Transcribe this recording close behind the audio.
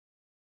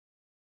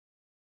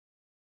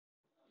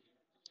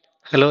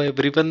Hello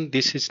everyone,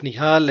 this is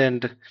Nihal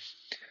and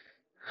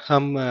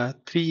हम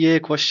 3A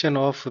question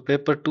of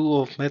paper 2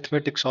 of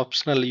mathematics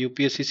optional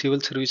UPSC civil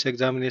service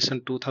examination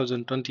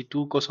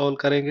 2022 को solve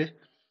करेंगे.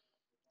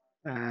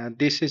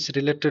 This is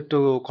related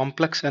to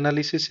complex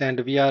analysis and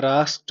we are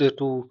asked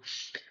to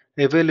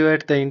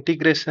evaluate the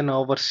integration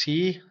over c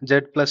z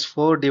plus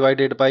 4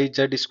 divided by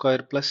z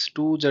square plus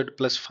 2z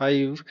plus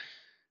 5,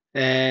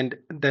 and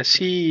the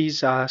c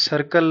is a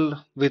circle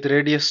with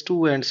radius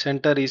 2 and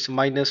center is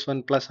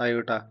 -1 plus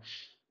iota.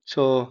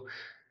 So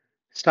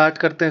start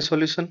करते हैं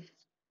solution.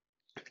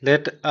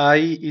 Let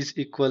I is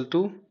equal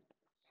to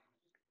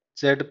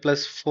z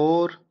plus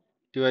 4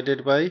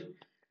 divided by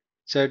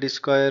z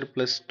square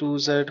plus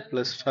 2z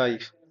plus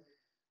 5.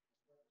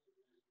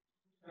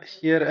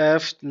 Here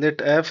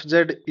let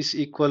fz is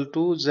equal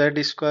to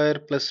z square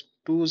plus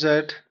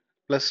 2z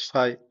plus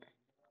 5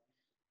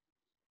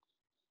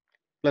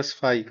 plus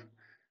 5.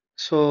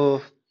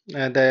 So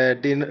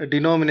the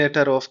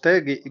denominator of the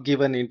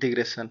given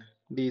integration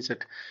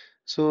dz.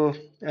 So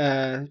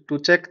to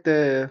check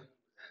the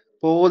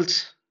poles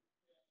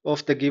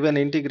of the given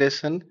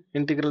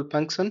integral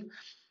function,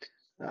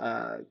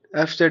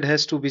 fz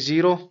has to be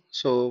 0.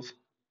 So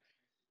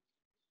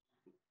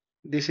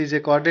this is a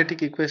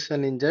quadratic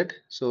equation in z.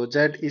 So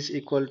z is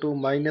equal to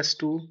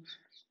 -2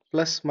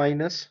 plus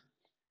minus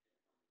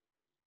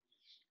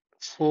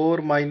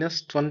 4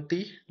 minus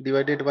 20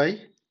 divided by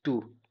 2,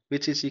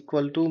 which is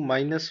equal to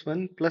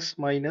 -1 plus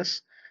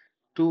minus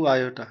 2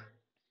 iota.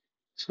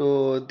 So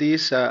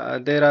these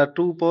there are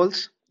two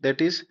poles, that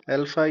is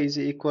alpha is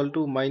equal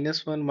to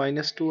 -1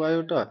 minus 2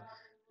 iota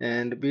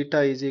and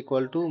beta is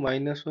equal to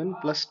 -1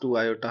 plus 2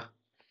 iota.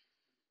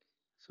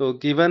 So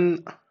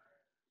given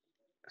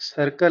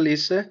circle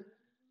is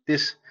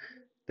this,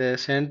 the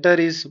center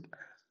is,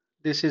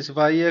 this is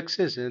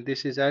y-axis,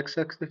 this is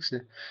x-axis,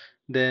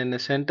 then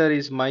center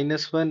is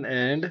 -1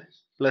 and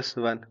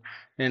 +1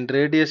 and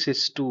radius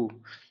is 2.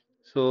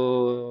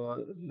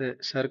 So the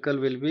circle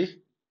will be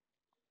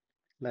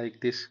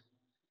like this,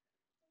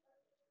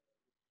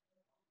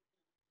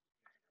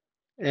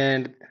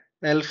 and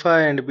alpha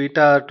and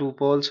beta are two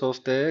poles of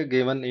the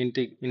given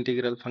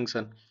integral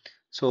function.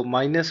 So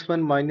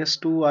 -1 minus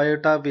 2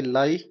 iota will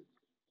lie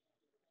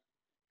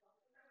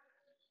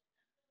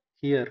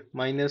here,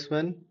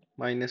 -1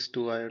 minus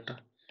 2 iota,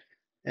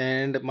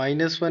 and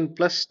 -1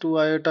 plus 2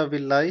 iota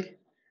will lie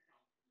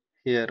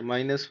here,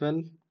 -1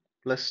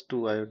 plus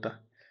 2 iota.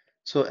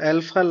 So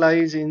alpha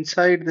lies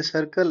inside the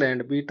circle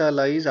and beta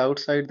lies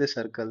outside the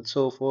circle.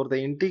 So for the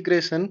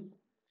integration,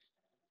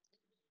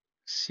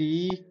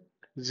 c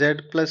z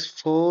plus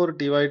 4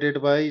 divided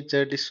by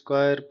z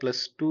square plus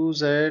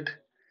 2z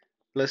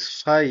plus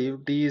 5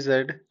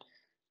 dz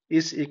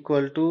is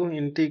equal to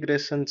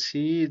integration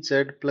c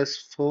z plus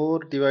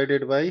 4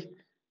 divided by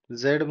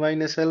z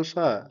minus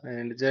alpha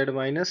and z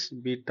minus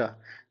beta,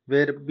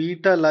 where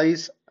beta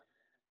lies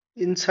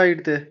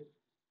inside the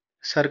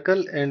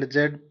circle and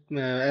z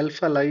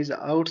alpha lies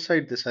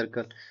outside the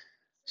circle.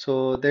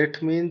 So that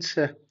means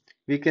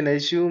we can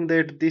assume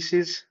that this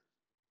is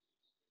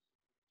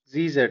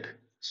zz.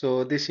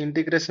 So this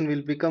integration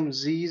will become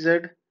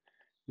zz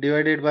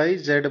divided by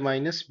z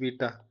minus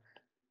beta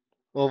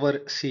over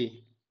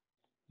c.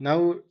 Now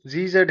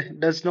zz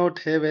does not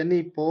have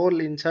any pole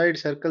inside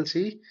circle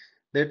c.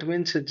 That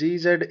means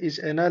gz is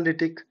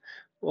analytic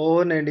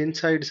on and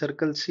inside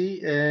circle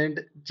c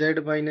and z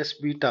minus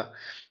beta.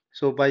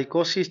 So by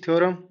Cauchy's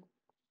theorem,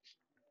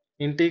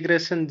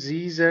 integration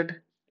gz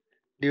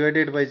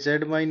divided by z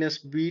minus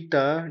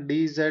beta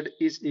dz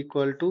is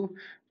equal to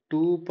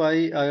 2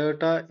 pi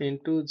iota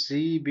into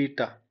z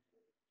beta,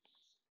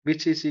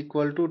 which is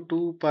equal to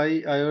 2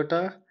 pi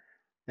iota,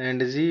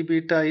 and z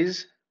beta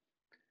is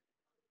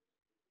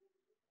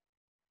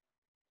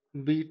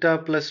beta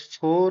plus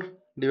 4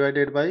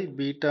 divided by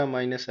beta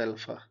minus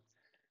alpha,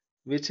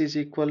 which is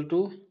equal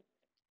to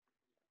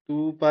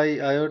 2 pi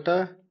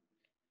iota.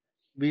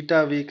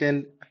 Beta we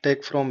can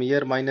take from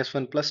here,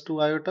 -1 plus 2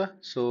 iota.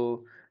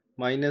 So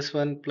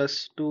 -1 plus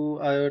 2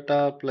 iota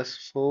plus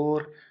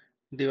 4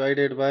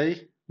 divided by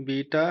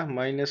beta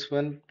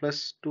 -1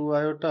 plus 2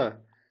 iota,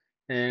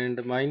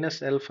 and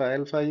minus alpha.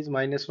 Alpha is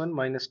 -1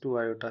 minus 2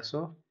 iota.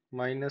 So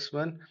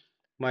 -1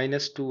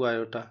 minus 2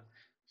 iota.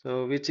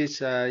 So which is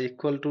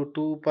equal to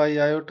 2 pi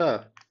iota,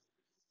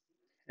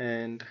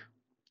 and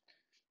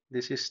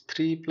this is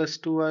 3 plus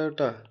 2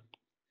 iota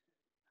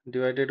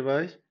divided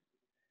by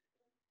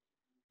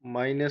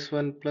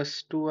 -1 plus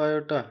 2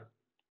 iota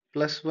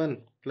plus 1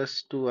 plus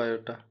 2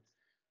 iota.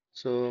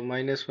 So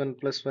 -1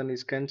 plus 1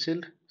 is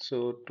cancelled. So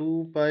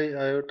 2 pi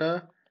iota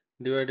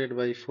divided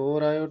by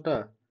 4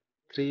 iota,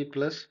 3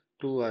 plus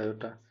 2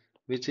 iota,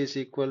 which is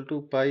equal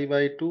to pi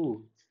by 2.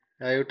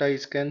 Iota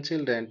is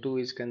cancelled and 2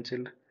 is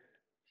cancelled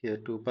here.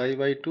 2 pi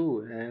by 2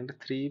 and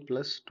 3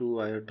 plus 2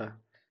 iota.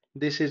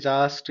 This is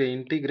asked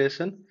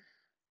integration.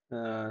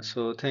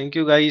 So thank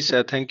you guys.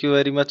 Thank you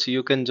very much.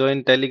 You can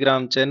join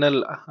Telegram channel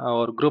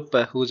or group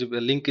whose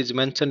link is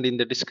mentioned in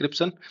the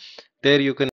description. There you can